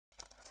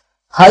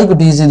Hi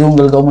goodies, இது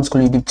உங்கள் government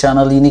school YouTube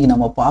channel. இன்னைக்கு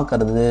நம்ம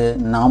பார்க்கறது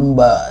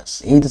நம்பர்ஸ்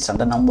 8th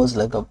ஸ்டாண்டர்ட்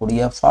நம்பர்ஸ்ல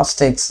இருக்கக்கூடிய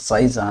ஃபர்ஸ்ட்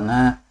எக்ஸசைஸ் ஆன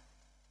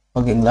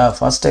ஓகேங்களா.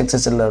 ஃபர்ஸ்ட்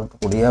எக்ஸசைஸ்ல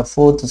இருக்கக்கூடிய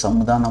 4th சம்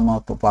தான் நம்ம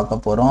இப்போ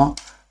பார்க்க போறோம்.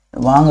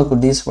 வாங்க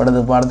குட்டீஸ்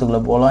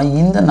பாடத்துக்குள்ள போகலாம்.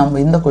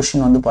 இந்த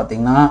கொஸ்டின் வந்து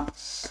பார்த்தீங்கன்னா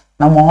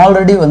நம்ம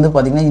ஆல்ரெடி வந்து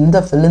பார்த்தீங்கன்னா இந்த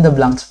fill in the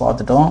blanks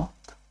பார்த்துட்டோம்.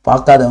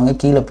 பார்க்காதவங்க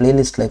கீழே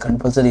பிளேலிஸ்ட்ல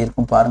கம்பல்சரி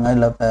இருக்கும் பாருங்க,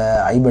 இல்லை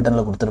ஐ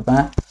பட்டன்ல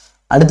கொடுத்துருப்பேன்.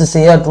 அடுத்து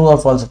say true or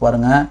false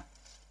பாருங்க.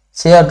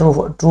 say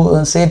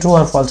true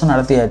or false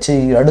நடத்தியாச்சு.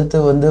 அடுத்து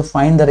வந்து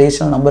find the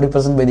rational number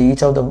represented by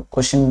each of the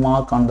question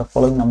mark on the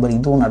following number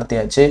இதுவும்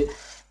நடத்தியாச்சு.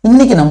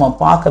 இன்னைக்கு நம்ம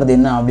பார்க்கறது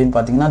என்ன அப்படின்னு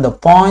பார்த்தீங்கன்னா the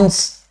points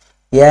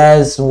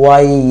S,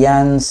 Y,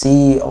 N, C,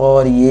 or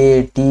A,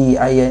 T,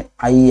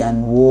 I and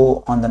O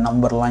on the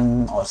number line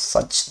are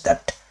such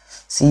that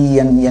C,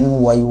 N, N,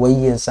 Y, Y,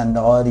 S and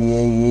R,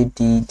 A, A,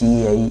 T, T,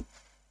 I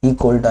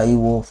equal to I,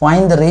 O.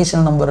 Find the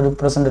rational number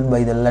represented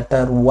by the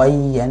letter Y,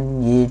 N,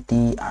 A, T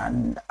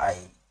and I.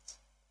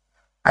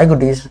 Hi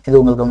goodies, இது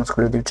உங்கள் government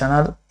school YouTube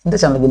channel. இந்த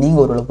சேனலுக்கு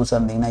நீங்கள் ஒரு புதுசாக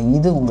இருந்தீங்கன்னா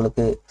இது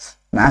உங்களுக்கு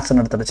மேக்ஸ்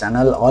நடத்துகிற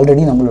சேனல்.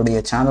 ஆல்ரெடி நம்மளுடைய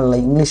சேனலில்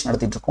இங்கிலீஷ்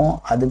நடத்திட்டு இருக்கோம்.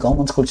 அது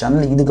கவர்மெண்ட் ஸ்கூல்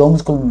சேனல், இது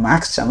கவர்மெண்ட் ஸ்கூல்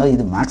மேக்ஸ் சேனல்.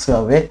 இது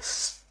மேக்ஸாகவே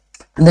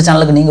இந்த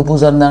சேனலுக்கு நீங்கள்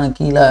புதுசாக இருந்தாலும்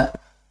கீழே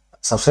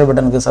சப்ஸ்கிரைப்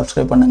பட்டனுக்கு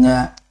சப்ஸ்கிரைப்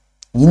பண்ணுங்கள்.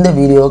 இந்த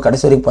வீடியோ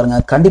கடைசி வரைக்கும்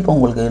பாருங்கள். கண்டிப்பாக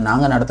உங்களுக்கு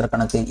நாங்கள் நடத்துகிற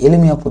கணக்கு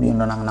எளிமையாக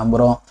புரியும்னு நாங்கள்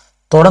நம்புகிறோம்.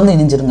 தொடர்ந்து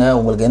இணைஞ்சிருங்க.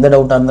 உங்களுக்கு எந்த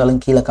டவுட்டாக இருந்தாலும்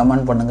கீழே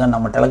கமெண்ட் பண்ணுங்கள்.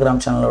 நம்ம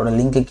டெலிகிராம் சேனலோட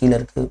லிங்க்கு கீழே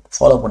இருக்குது,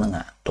 ஃபாலோ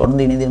பண்ணுங்கள்.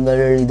 தொடர்ந்து இணைந்திருங்கள்.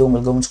 இது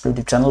உங்களுக்கு கவர்மெண்ட் ஸ்கூல்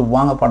யூடியூப் சேனல்.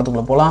 வாங்க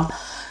பாடத்துக்குள்ளே போகலாம்.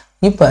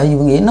 இப்போ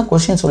இவங்க என்ன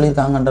கொஸ்டின்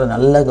சொல்லியிருக்காங்கன்ற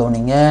நல்லா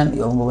கவனிங்க.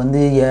 இவங்க வந்து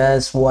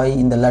எஸ், ஒய்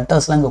இந்த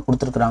லெட்டர்ஸ்லாம் இங்கே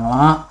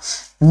கொடுத்துருக்குறாங்களாம்.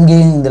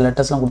 இங்கேயும் இந்த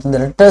லெட்டர்ஸ்லாம் கொடுத்து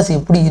இந்த லெட்டர்ஸ்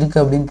எப்படி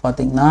இருக்குது அப்படின்னு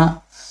பார்த்தீங்கன்னா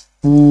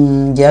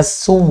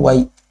எஸ்ஸு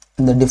ஒய்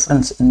இந்த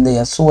டிஃப்ரென்ஸ், இந்த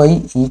எஸ்ஒய்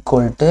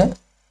ஈக்குவல் டு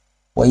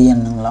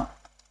ஒய்என்னுங்களாம்.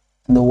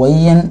 இந்த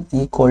ஒய்என்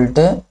ஈக்குவல்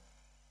டு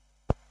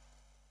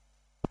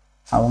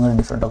அவங்க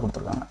டிஃப்ரெண்ட்டாக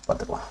கொடுத்துருக்காங்க,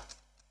 பார்த்துக்கலாம்.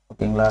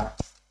 ஓகேங்களா.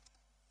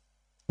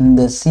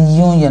 இந்த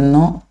சியும்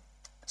என்னும்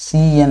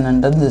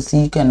சிஎன்ன்றது இந்த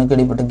சிக்கு எனக்கு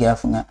இடைப்பட்ட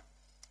கேஃபுங்க.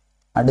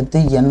 அடுத்து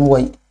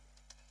என்ஒய்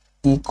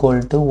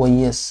ஈக்குவல் டு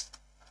ஒய்எஸ்.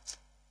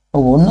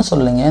 ஒன்று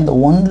சொல்லுங்க, இந்த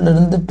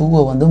 1லேருந்து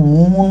 2 வந்து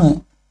 3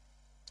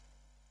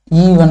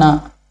 ஈவனாக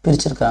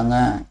பிரிச்சிருக்காங்க.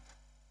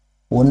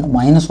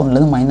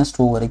 -1லேருந்து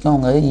 -2 வரைக்கும்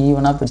அவங்க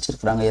ஈவனாக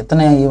பிரிச்சிருக்கிறாங்க.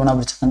 எத்தனை ஈவனாக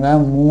பிரிச்சிருக்காங்க?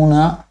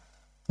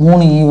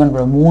 3 ஈவன்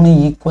 3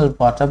 ஈக்குவல்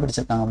பார்ட்டாக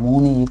பிரிச்சிருக்காங்க.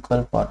 3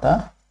 ஈக்குவல் பார்ட்டாக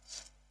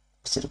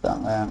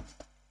பிரிச்சிருக்காங்க.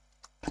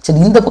 சரி,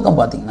 இந்த பக்கம்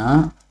பார்த்தீங்கன்னா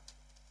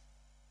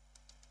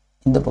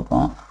இந்த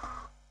பக்கம்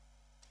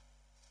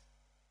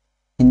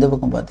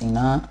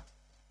பார்த்தீங்கன்னா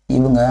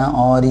இவங்க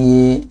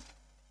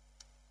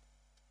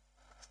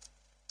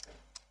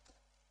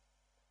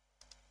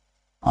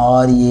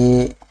RA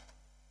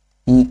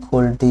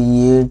equal to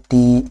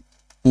AD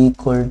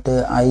equal to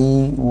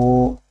IO,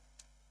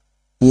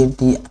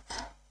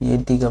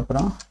 ஏடிக்கு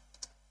அப்புறம்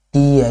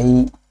DI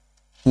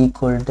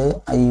equal to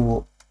IO.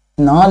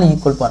 4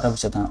 equal பார்ட்டாக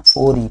வச்சுருக்காங்க,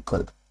 4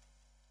 ஈக்குவல்.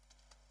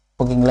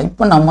 ஓகேங்களா.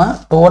 இப்போ நம்ம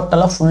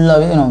டோட்டலாக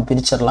ஃபுல்லாகவே நம்ம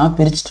பிரிச்சிடலாம்.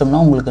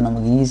 பிரிச்சிட்டோம்னா உங்களுக்கு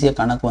நமக்கு ஈஸியாக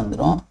கணக்கு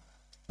வந்துடும்.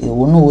 இது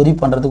ஒன்றும் ஒரி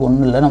பண்ணுறதுக்கு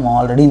ஒன்றும் இல்லை. நம்ம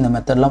ஆல்ரெடி இந்த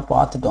மெத்தட்லாம்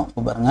பார்த்துட்டோம்.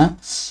 இப்போ பாருங்கள்,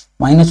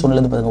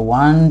 -1லேருந்து பாருங்கள்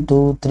 1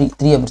 2 3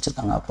 3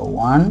 பிரிச்சிருக்காங்க. அப்போ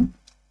 1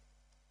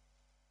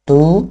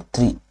 2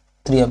 3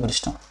 3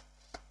 பிரிச்சிட்டோம்.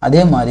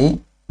 அதே மாதிரி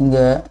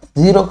இங்கே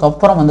 0க்கு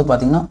அப்புறம் வந்து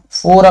பார்த்தீங்கன்னா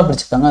 4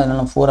 பிரிச்சிருக்காங்க.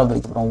 அதனால 4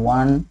 பிரிக்க போகிறோம்.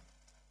 1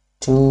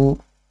 2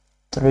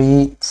 3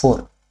 4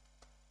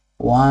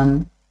 1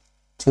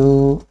 2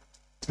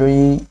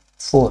 3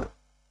 4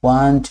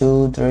 1 2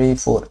 3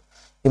 4.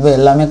 இப்போ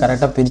எல்லாமே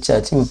கரெக்டாக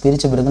பிரிச்சாச்சு. இப்போ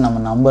பிரித்த பிறகு நம்ம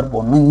நம்பர்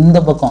போடணும். இந்த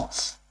பக்கம்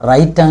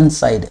ரைட் ஹேண்ட்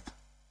சைடு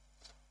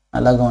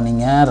நல்லா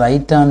கவனிங்க.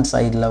 ரைட் ஹேண்ட்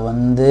சைடில்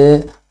வந்து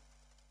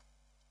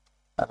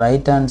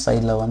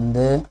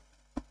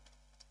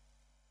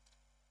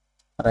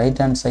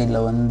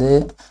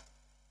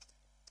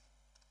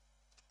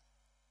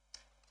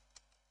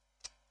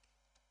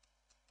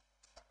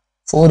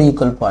 4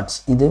 ஈக்குவல் பார்ட்ஸ்.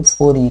 இது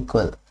 4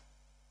 ஈக்குவல்,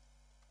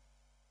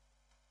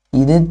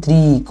 இது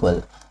 3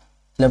 ஈக்குவல்.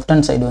 லெஃப்ட்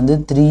ஹேண்ட் சைடு வந்து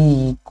 3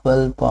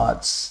 ஈக்குவல்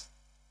பார்ட்ஸ்.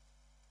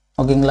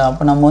 ஓகேங்களா.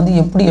 அப்போ நம்ம வந்து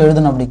எப்படி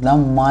எழுதணும் அப்படிங்களா?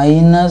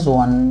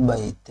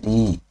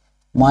 -1/3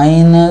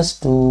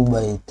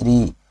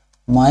 -2/3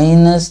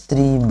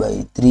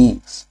 -3/3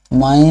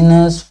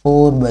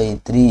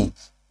 -4/3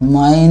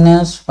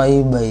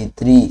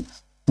 -5/3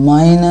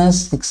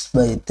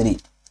 -6/3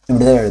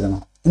 இப்படிதான்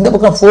எழுதணும். இந்த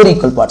பக்கம் 4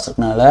 ஈக்குவல் பார்ட்ஸ்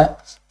இருக்கனால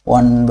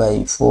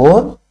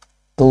 1/4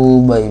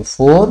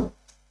 2/4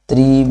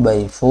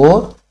 3/4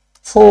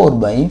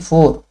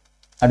 4/4,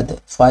 அடுத்து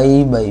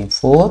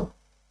 5/4,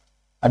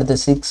 அடுத்து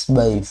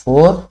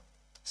 6/4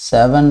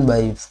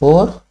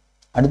 7/4,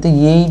 அடுத்து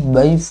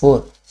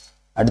 8/4,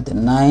 அடுத்து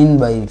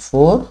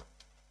 9/4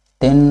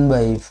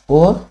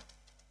 10/4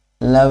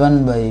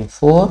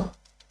 11/4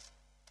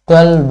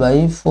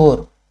 12/4.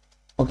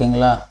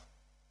 ஓகேங்களா.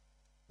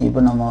 இப்போ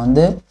நம்ம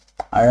வந்து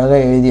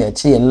அழகாக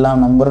எழுதியாச்சு. எல்லா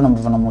நம்பரும்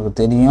நமக்கு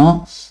தெரியும்.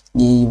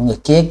 இவங்க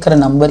கேட்குற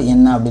நம்பர்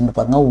என்ன அப்படின்னு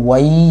பாருங்க.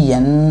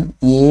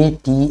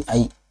 YNATI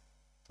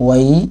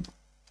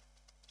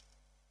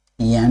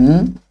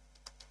YNTI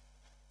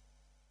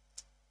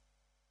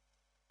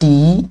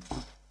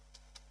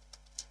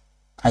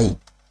I.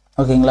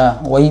 ஓகேங்களா?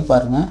 y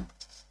பாருங்க.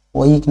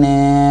 yக்கு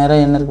நேரா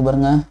என்ன இருக்கு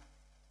பாருங்க?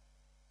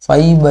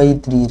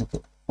 5/3 இருக்கு.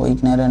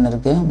 yக்கு நேரா என்ன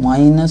இருக்கு?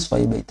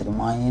 -5/3.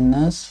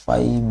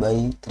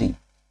 -5/3.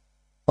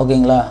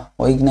 ஓகேங்களா?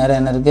 yக்கு நேரா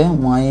என்ன இருக்கு?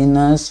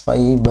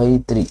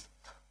 -5/3.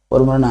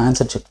 ஒரு முறை நான்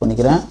ஆன்சர் செக்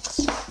பண்ணிக்கிறேன்.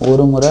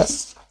 ஒரு முறை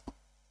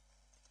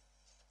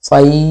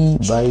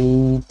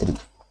 5/3.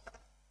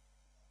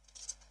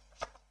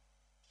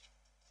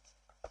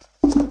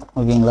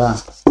 ஓகேங்களா?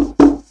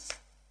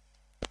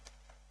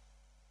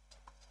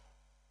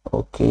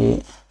 ஓகே.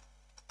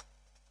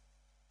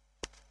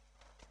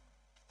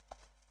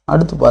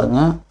 அடுத்து பாருங்க.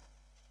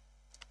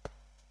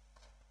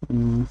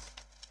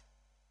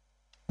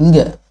 இங்க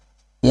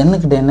n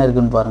கிட்ட என்ன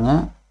இருக்குன்னு பாருங்க.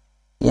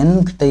 n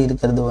கிட்ட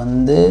இருக்கிறது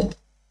வந்து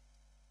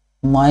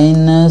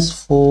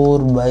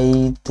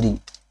 -4/3.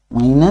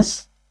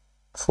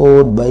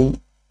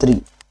 -4/3.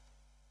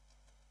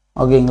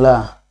 ஓகேங்களா?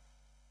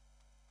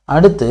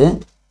 அடுத்து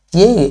t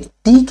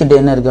கிட்ட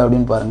என்ன இருக்கு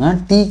அப்படின்னு பாருங்க.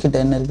 t கிட்ட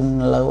என்ன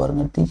இருக்குன்னு நல்லா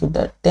பாருங்க. t கிட்ட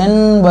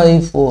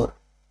 10/4.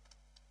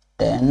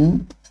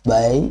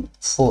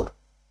 10/4.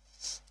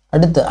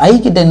 அடுத்து I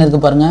கிட்ட என்ன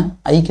இருக்கு பாருங்க.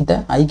 I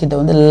கிட்ட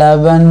வந்து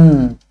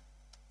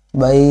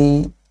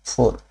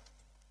 11/4.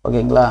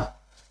 ஓகேங்களா?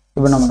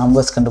 இப்போ நம்ம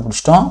நம்பர்ஸ்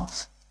கண்டுபிடிச்சிட்டோம்.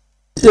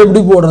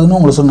 எப்படி போடுறதுன்னு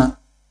உங்களுக்கு சொன்னேன்.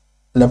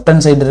 லெஃப்ட்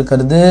ஹேண்ட் சைடு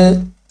இருக்கிறது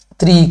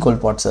 3 equal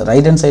parts,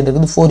 right hand side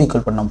இருக்கிறது 4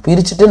 ஈக்குவல் பார்ட். நம்ம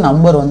பிரிச்சுட்டு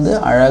நம்பர் வந்து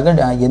அழகாக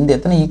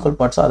எத்தனை ஈக்குவல்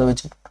பார்ட்ஸோ அதை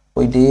வச்சு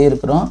போயிட்டே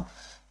இருக்கிறோம்.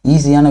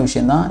 ஈஸியான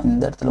விஷயம் தான்.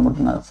 இந்த இடத்துல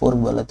மட்டும் நான்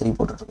 4க்கு பதிலாக 3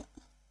 போட்டுருக்கேன்.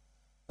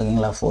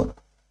 ஓகேங்களா? 4.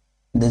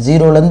 இந்த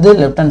 0லேருந்து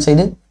லெஃப்ட் ஹேண்ட்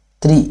சைடு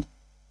 3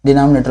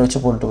 டினாமினேட்டர் வச்சு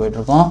போட்டு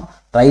போயிட்டுருக்கோம்.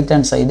 ரைட்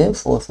ஹேண்ட் சைடு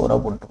 4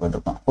 போட்டு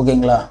போயிட்டுருக்கோம்.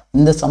 ஓகேங்களா?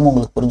 இந்த சம்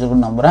உங்களுக்கு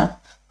புரிஞ்சுக்கணும்னு நம்புகிறேன்.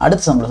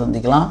 அடுத்த சம்மில்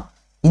சந்திக்கலாம்.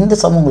 இந்த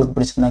சம் உங்களுக்கு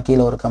பிடிச்சிருந்தா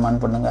கீழே ஒரு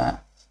கமெண்ட் பண்ணுங்கள்.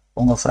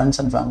 உங்கள் ஃப்ரெண்ட்ஸ்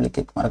அண்ட்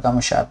ஃபேமிலிக்கு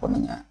மறக்காமல் ஷேர்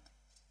பண்ணுங்கள்.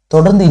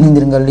 தொடர்ந்து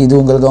இணைந்திருங்கள். இது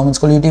உங்கள் government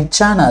school YouTube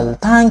channel.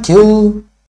 Thank you.